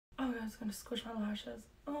was gonna squish my lashes.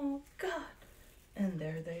 Oh God. And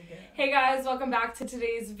there they go. Hey guys, welcome back to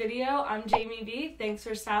today's video. I'm Jamie B. Thanks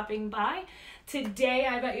for stopping by. Today,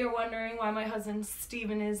 I bet you're wondering why my husband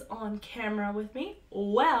Steven is on camera with me.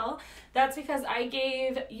 Well, that's because I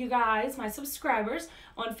gave you guys, my subscribers,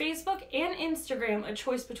 on Facebook and Instagram a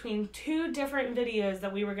choice between two different videos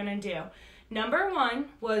that we were gonna do. Number one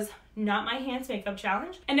was Not My Hands Makeup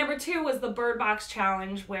Challenge. And number two was the Birdbox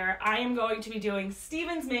Challenge, where I am going to be doing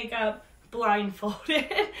Steven's makeup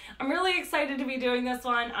blindfolded. I'm really excited to be doing this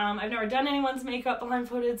one. I've never done anyone's makeup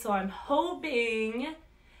blindfolded, so I'm hoping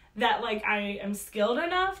that I am skilled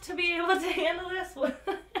enough to be able to handle this one.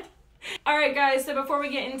 Alright guys, so before we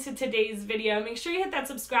get into today's video, make sure you hit that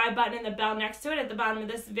subscribe button and the bell next to it at the bottom of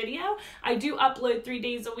this video. I do upload 3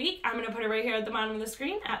 days a week. I'm going to put it right here at the bottom of the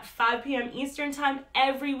screen at 5 p.m. Eastern time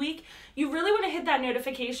every week. You really want to hit that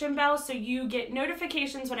notification bell so you get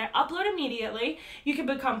notifications when I upload immediately. You can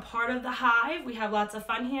become part of the hive. We have lots of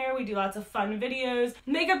fun here. We do lots of fun videos,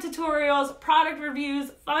 makeup tutorials, product reviews,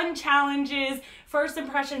 fun challenges, first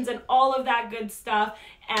impressions, and all of that good stuff.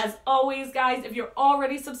 As always, guys, if you're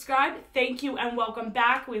already subscribed, thank you and welcome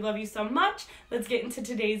back. We love you so much. Let's get into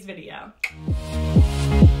today's video.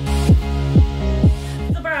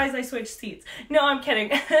 Surprise, I switched seats. No, I'm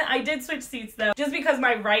kidding. I did switch seats though, just because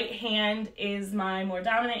my right hand is my more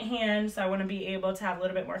dominant hand, so I want to be able to have a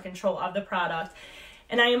little bit more control of the product.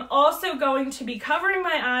 And I am also going to be covering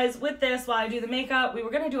my eyes with this while I do the makeup. We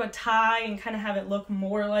were going to do a tie and kind of have it look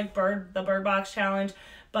more like the Birdbox Challenge,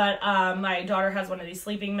 but my daughter has one of these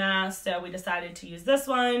sleeping masks, so we decided to use this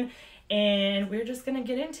one, and we're just going to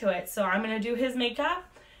get into it. So I'm going to do his makeup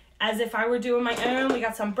as if I were doing my own. We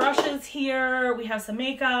got some brushes here. We have some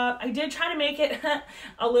makeup. I did try to make it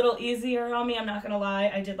a little easier on me, I'm not going to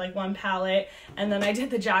lie. I did like one palette, and then I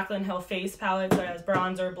did the Jaclyn Hill face palette, so it has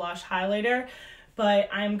bronzer, blush, highlighter. But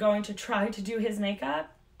I'm going to try to do his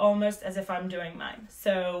makeup almost as if I'm doing mine.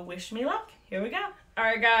 So wish me luck. Here we go.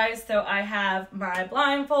 Alright guys, so I have my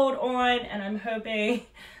blindfold on, and I'm hoping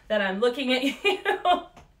that I'm looking at you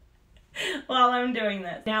while I'm doing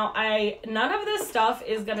this. Now, none of this stuff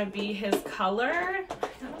is going to be his color.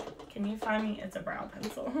 Can you find me? It's a brow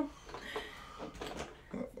pencil.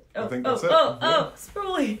 I think that's it. Oh,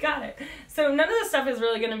 spoolie, got it. So none of this stuff is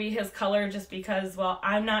really going to be his color just because, well,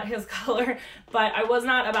 I'm not his color, but I was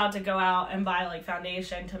not about to go out and buy like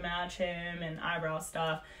foundation to match him and eyebrow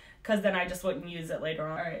stuff, because then I just wouldn't use it later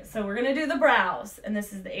on. All right, so we're going to do the brows, and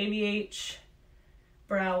this is the ABH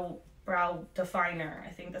brow definer. I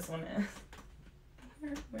think this one is.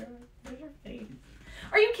 Where's your face?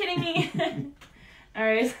 Are you kidding me? All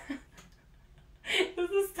right. This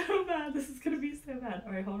is so bad. This is going to be so bad.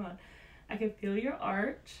 All right, hold on. I can feel your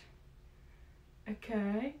arch.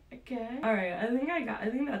 Okay. All right, I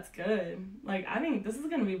think that's good. Like, I think this is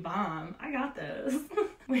going to be bomb. I got this.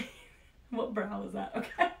 Wait, what brow was that?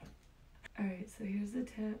 Okay. All right, so here's the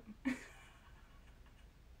tip.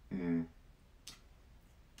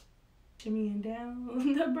 Shimmying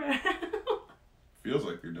down the brow. Feels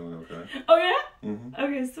like you're doing okay. Oh, yeah? Mm-hmm.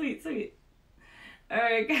 Okay, sweet. All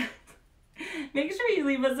right, guys. Make sure you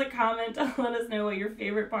leave us a comment to let us know what your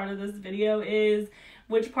favorite part of this video is,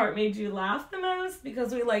 which part made you laugh the most,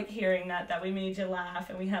 because we like hearing that we made you laugh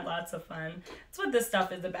and we had lots of fun. That's what this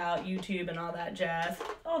stuff is about, YouTube and all that jazz.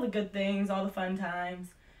 All the good things, all the fun times.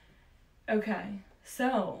 Okay,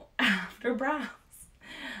 so after brows,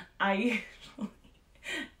 I usually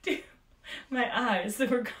do my eyes, so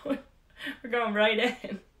we're going right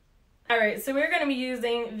in. Alright, so we're going to be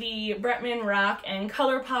using the Bretman Rock and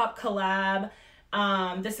ColourPop collab.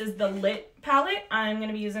 This is the Lit palette. I'm going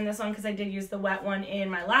to be using this one because I did use the wet one in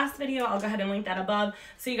my last video. I'll go ahead and link that above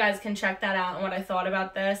so you guys can check that out and what I thought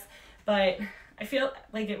about this. But I feel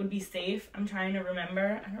like it would be safe. I'm trying to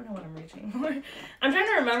remember. I don't know what I'm reaching for. I'm trying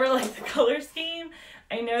to remember like the color scheme.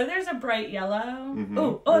 I know there's a bright yellow. Mm-hmm.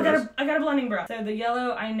 Oh, I got a blending brush. So the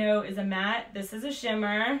yellow I know is a matte. This is a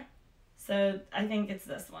shimmer. So I think it's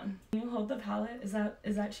this one. Can you hold the palette? Is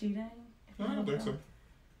that cheating? No, I don't think so.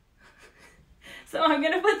 So I'm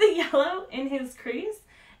gonna put the yellow in his crease,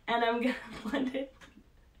 and I'm gonna blend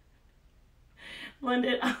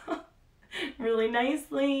it up really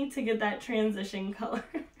nicely to get that transition color.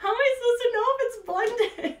 How am I supposed to know if it's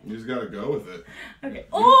blended? You just gotta go with it. Okay.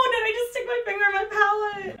 Oh, did I just stick my finger in my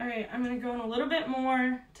palette? All right, I'm gonna go in a little bit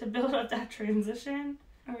more to build up that transition.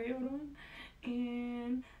 All right, hold on.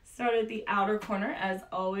 And start at the outer corner, as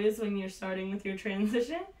always when you're starting with your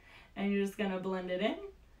transition, and you're just gonna blend it in.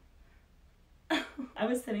 I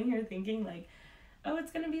was sitting here thinking like, oh,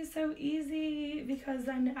 it's gonna be so easy because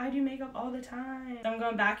I do makeup all the time. So I'm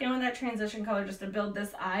going back in with that transition color just to build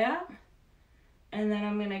this eye up. And then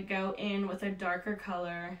I'm going to go in with a darker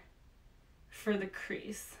color for the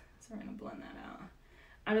crease. So we're going to blend that out.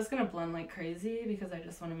 I'm just going to blend like crazy because I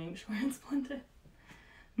just want to make sure it's blended.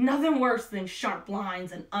 Nothing worse than sharp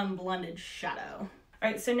lines and unblended shadow.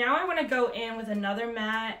 Alright, so now I want to go in with another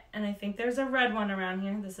matte, and I think there's a red one around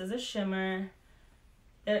here. This is a shimmer.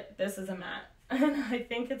 This is a matte. And I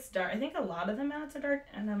think it's dark. I think a lot of the mattes are dark,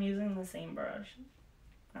 and I'm using the same brush.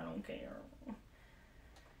 I don't care.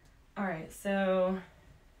 Alright, so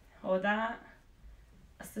hold that.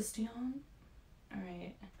 Assist on.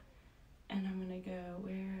 Alright. And I'm going to go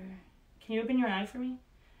where... Can you open your eye for me?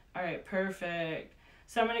 Alright, perfect.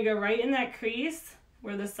 So I'm going to go right in that crease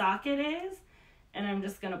where the socket is. And I'm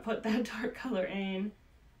just going to put that dark color in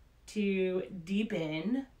to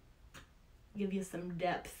deepen. Give you some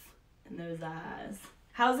depth in those eyes.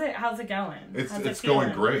 How's it going? It's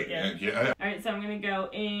going great. Yeah. Alright, so I'm going to go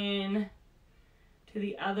in to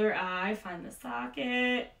the other eye. Find the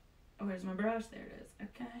socket. Where's my brush? There it is.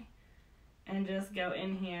 Okay. And just go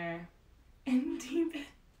in here and deepen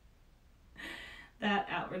that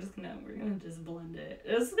out. We're gonna just blend it.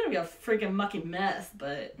 This is gonna be a freaking mucky mess,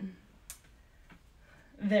 but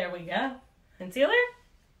there we go. Concealer?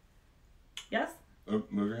 Yes? Oh,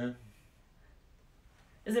 move your hand.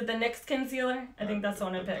 Is it the NYX concealer? I think that's the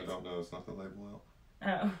one I I picked. don't know. It's not the label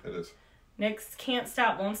out. Oh. It is. NYX Can't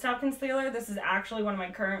Stop, Won't Stop concealer. This is actually one of my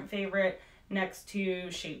current favorite next to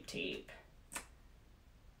Shape Tape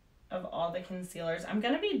of all the concealers. I'm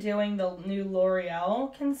going to be doing the new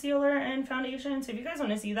L'Oreal concealer and foundation. So if you guys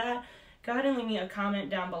want to see that, go ahead and leave me a comment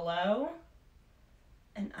down below.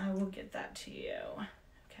 And I will get that to you.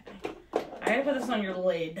 Okay. I gotta put this on your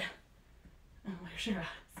lid. Oh, where's your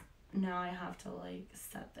eyes? Now I have to like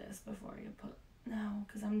set this before you put... No,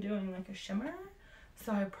 because I'm doing like a shimmer.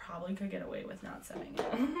 So I probably could get away with not setting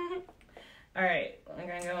it. Alright, I'm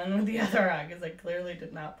gonna go in with the other eye because I clearly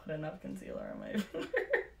did not put enough concealer on my finger.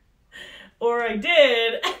 Or I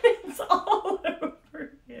did, and it's all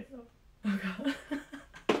over you. Oh god.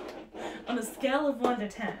 On a scale of 1 to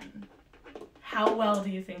 10, how well do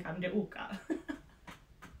you think I'm doing? Oh god.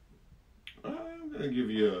 I'm gonna give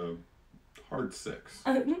you a hard 6.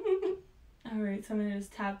 Alright, so I'm gonna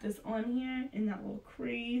just tap this on here in that little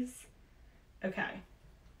crease. Okay.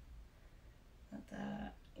 Let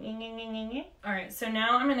that. Alright, so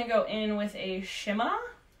now I'm gonna go in with a shimmer.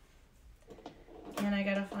 And I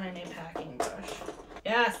gotta find a packing brush.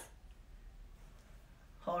 Yes!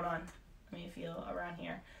 Hold on. Let me feel around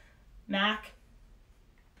here. MAC.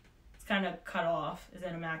 It's kind of cut off. Is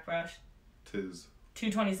it a MAC brush? 'Tis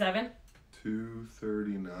 227?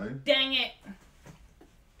 239. Dang it!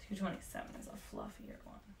 227 is a fluffier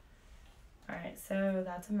one. Alright, so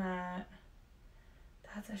that's a matte.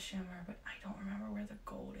 That's a shimmer, but I don't remember where the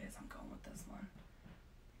gold is. I'm going with this one.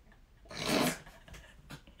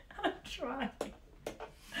 I'm trying.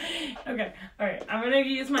 Okay, alright. I'm gonna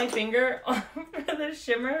use my finger for the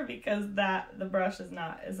shimmer because the brush is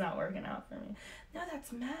not working out for me. No,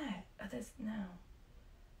 that's matte.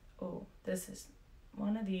 This is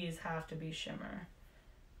one of these have to be shimmer.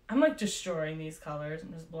 I'm like destroying these colors.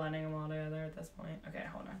 I'm just blending them all together at this point. Okay,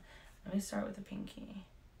 hold on. Let me start with the pinky.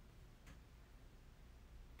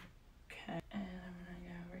 Okay, and I'm gonna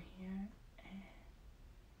go over here.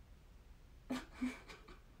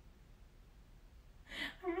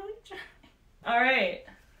 I'm really trying. Alright,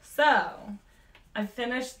 so I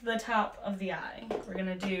finished the top of the eye. We're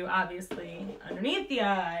gonna do, obviously, underneath the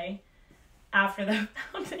eye after the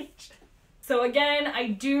foundation. So again, I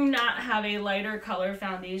do not have a lighter color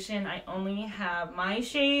foundation. I only have my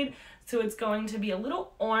shade, so it's going to be a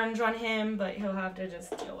little orange on him, but he'll have to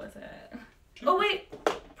just deal with it. Oh wait,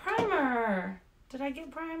 primer. Did I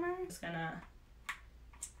get primer? Just gonna...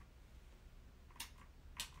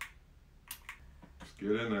 Just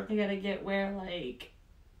get in there. You gotta get where, like,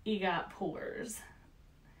 you got pores.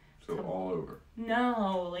 So all over.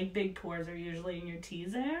 No, like big pores are usually in your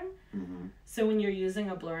T-zone. Mm-hmm. So when you're using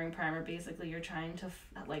a blurring primer, basically you're trying to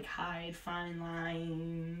like hide fine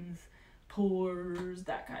lines, pores,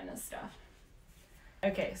 that kind of stuff.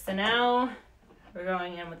 Okay, so now we're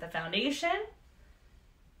going in with the foundation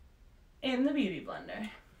and the beauty blender.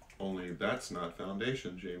 Only that's not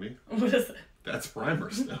foundation, Jamie. What is it? That's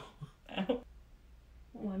primer still. Oh.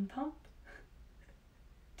 1 pump,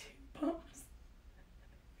 2 pumps,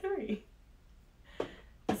 3.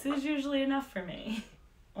 This is usually enough for me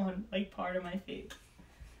on like part of my face.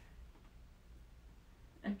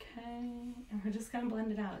 Okay, and we're just gonna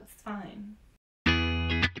blend it out. It's fine. I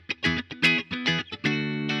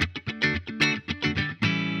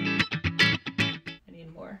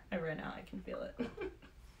need more. I ran out. I can feel it.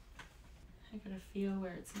 I gotta feel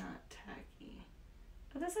where it's not tacky.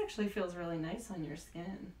 This actually feels really nice on your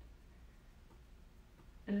skin.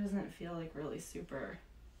 It doesn't feel like really super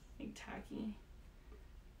like tacky.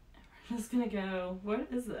 We're just gonna go, what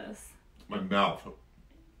is this? My mouth.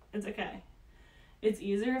 It's okay. It's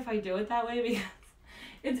easier if I do it that way because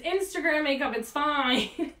it's Instagram makeup, it's fine.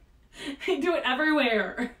 I do it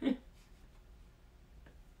everywhere. Can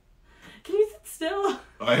you sit still?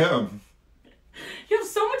 I am. You have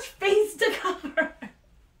so much face to cover.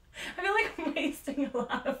 I feel like I'm wasting a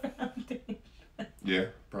lot of foundation. Yeah,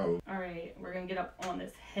 probably. Alright, we're gonna get up on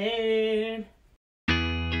this head.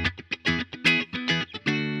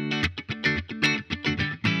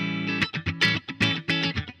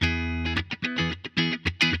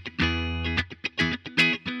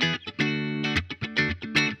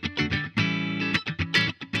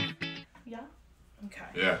 Yeah? Okay.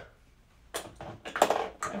 Yeah.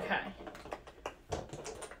 Okay.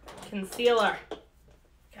 Concealer.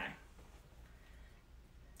 Okay.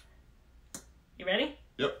 You ready?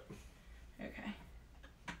 Yep. Okay.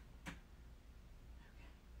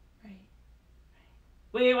 Right.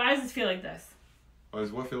 Wait, why does this feel like this? Why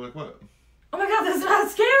does what feel like what? Oh my god, this is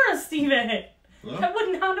mascara, Steven! Well, That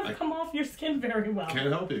would not have come off your skin very well. can't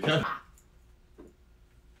help you, can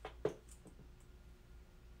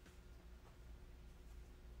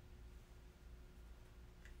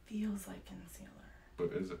Feels like concealer.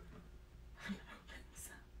 But is it?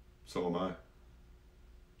 So am I.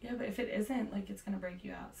 Yeah, but if it isn't, like, it's gonna break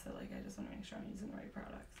you out. So, like, I just want to make sure I'm using the right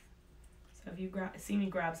products. So if you see me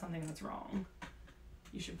grab something that's wrong,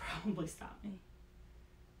 you should probably stop me.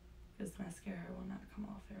 Because the mascara will not come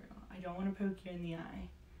off very well. I don't want to poke you in the eye.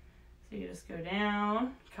 So you just go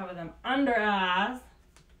down, cover them under eyes.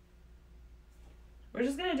 We're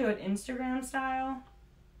just gonna do it Instagram style.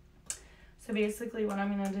 So basically what I'm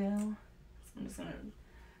gonna do is I'm just gonna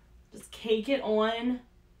cake it on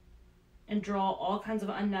and draw all kinds of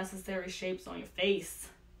unnecessary shapes on your face.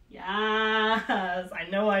 Yes, I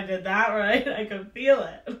know I did that right. I could feel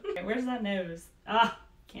it. Okay, where's that nose? Ah,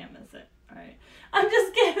 can't miss it. All right, I'm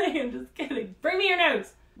just kidding. Bring me your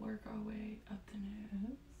nose. Work our way up the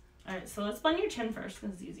nose. All right, so let's blend your chin first.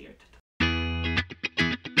 This is easier.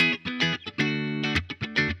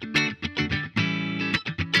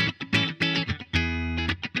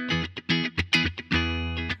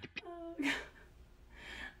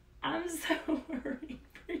 I'm so worried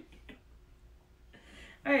for you.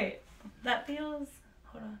 Alright, that feels,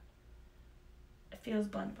 hold on. It feels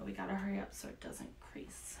blended, but we gotta hurry up so it doesn't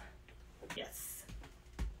crease. Yes.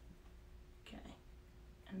 Okay.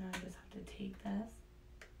 And now I just have to take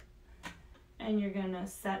this. And you're gonna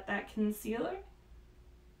set that concealer.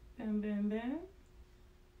 Boom, boom, boom.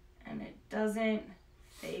 And it doesn't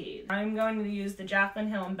fade. I'm going to use the Jaclyn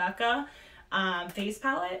Hill and Becca face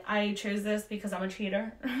palette. I chose this because I'm a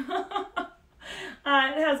cheater.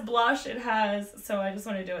 It has blush, so I just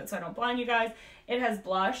want to do it so I don't blind you guys. It has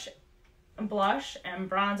blush, and bronzer.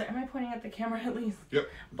 Am I pointing at the camera at least? Yep.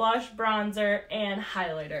 Blush, bronzer, and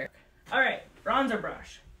highlighter. Alright, bronzer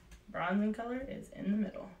brush. Bronzing color is in the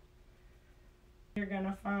middle. You're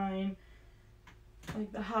gonna find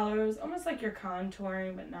like the hollows, almost like you're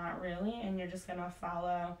contouring, but not really, and you're just gonna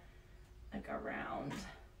follow like around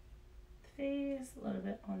face, a little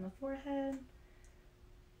bit on the forehead,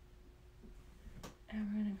 and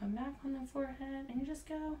we're gonna come back on the forehead, and you just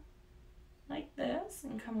go like this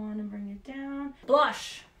and come on and bring it down.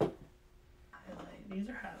 Blush. Highlight. These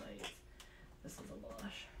are highlights. This is a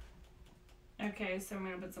blush. Okay, so I'm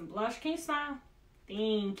gonna put some blush. Can you smile?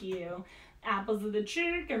 Thank you. Apples of the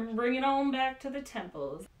cheek and bring it on back to the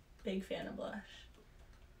temples. Big fan of blush.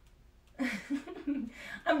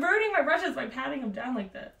 I'm burning my brushes by patting them down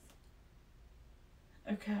like this.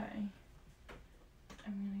 Okay. I'm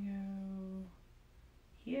gonna go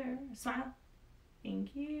here. Smile.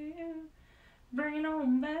 Thank you. Bring it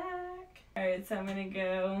on back. Alright, so I'm gonna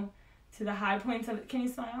go to the high points of it. Can you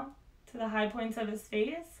smile? To the high points of his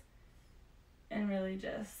face. And really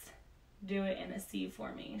just do it in a C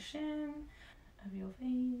formation of your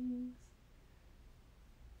face.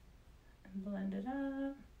 And blend it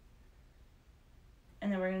up.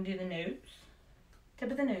 And then we're gonna do the nose.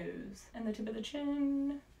 Tip of the nose. And the tip of the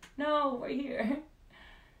chin. No, right here.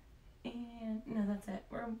 And no, that's it.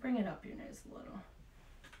 We're gonna bring it up your nose a little.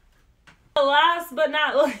 Last but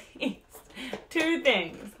not least, two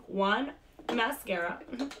things. One, mascara.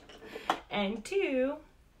 And two,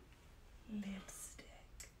 lipstick.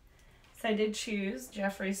 So I did choose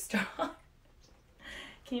Jeffree Star.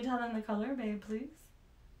 Can you tell them the color, babe, please?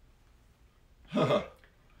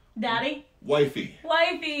 Daddy? Wifey.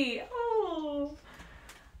 Wifey! Oh!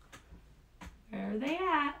 Where are they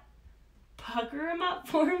at? Pucker them up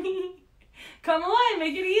for me. Come on,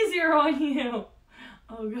 make it easier on you.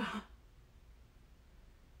 Oh, God.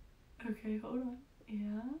 Okay, hold on.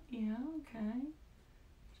 Yeah, okay.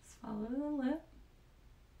 Just follow the lip.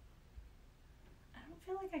 I don't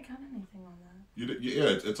feel like I got anything on that. Yeah,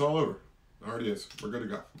 it's all over. It already is. We're good to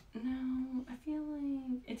go. No, I feel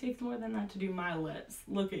like it takes more than that to do my lips.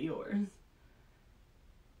 Look at yours.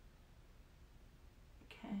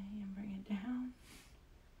 Okay, and bring it down.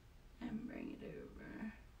 And bring it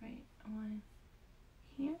over. Right on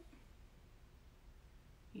here.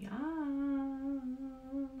 Yes.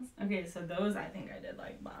 Okay, so those I think I did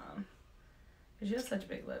like bomb. Because you have such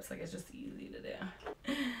big lips, like it's just easy to do.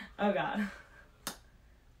 Oh, God.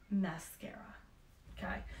 Mascara.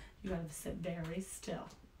 Okay. You gotta sit very still.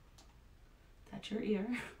 That's your ear.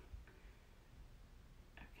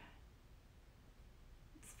 Okay.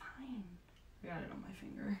 It's fine. I got it on my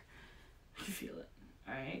finger. I can feel it.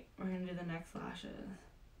 Alright, we're gonna do the next lashes.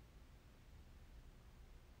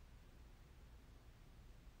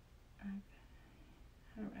 Okay.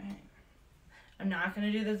 Alright. I'm not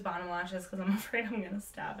gonna do those bottom lashes because I'm afraid I'm gonna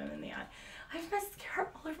stab him in the eye. I have mascara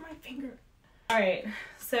all over my finger. Alright,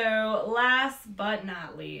 so last but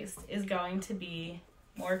not least is going to be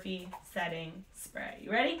Morphe Setting Spray. You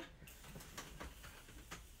ready?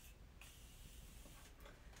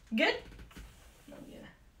 Good? I'm gonna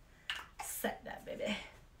set that baby.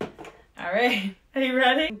 Alright, are you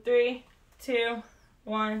ready? 3, 2,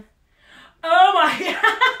 1. Oh my God!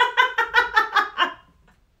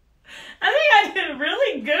 I think I did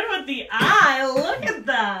really good with the eye. Look at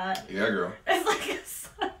that. Yeah, girl. It's like a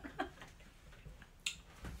sunrise.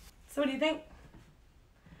 So what do you think?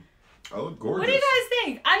 I look gorgeous. What do you guys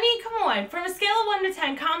think? I mean, come on. From a scale of 1 to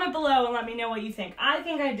 10, comment below and let me know what you think. I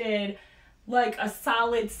think I did like a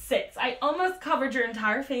solid 6. I almost covered your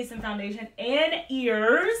entire face in foundation and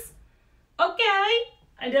ears. Okay.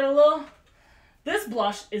 I did a little... This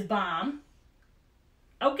blush is bomb.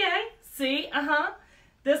 Okay. See? Uh-huh.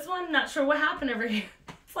 This one, not sure what happened over here.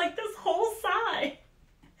 It's like this whole side.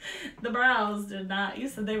 The brows did not. You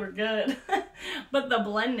said they were good. But the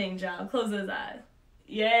blending job. Close those eyes.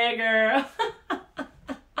 Yeah, girl.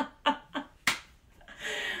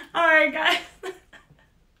 Alright, guys.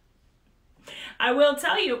 I will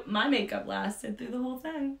tell you, my makeup lasted through the whole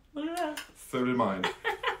thing. Look at that. So did mine.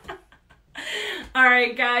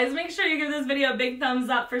 Alright, guys. Make sure you give this video a big thumbs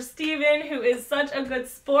up for Steven, who is such a good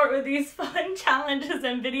sport with these fun challenges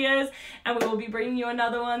and videos. And we will be bringing you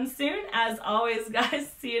another one soon. As always,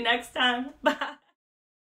 guys, see you next time. Bye.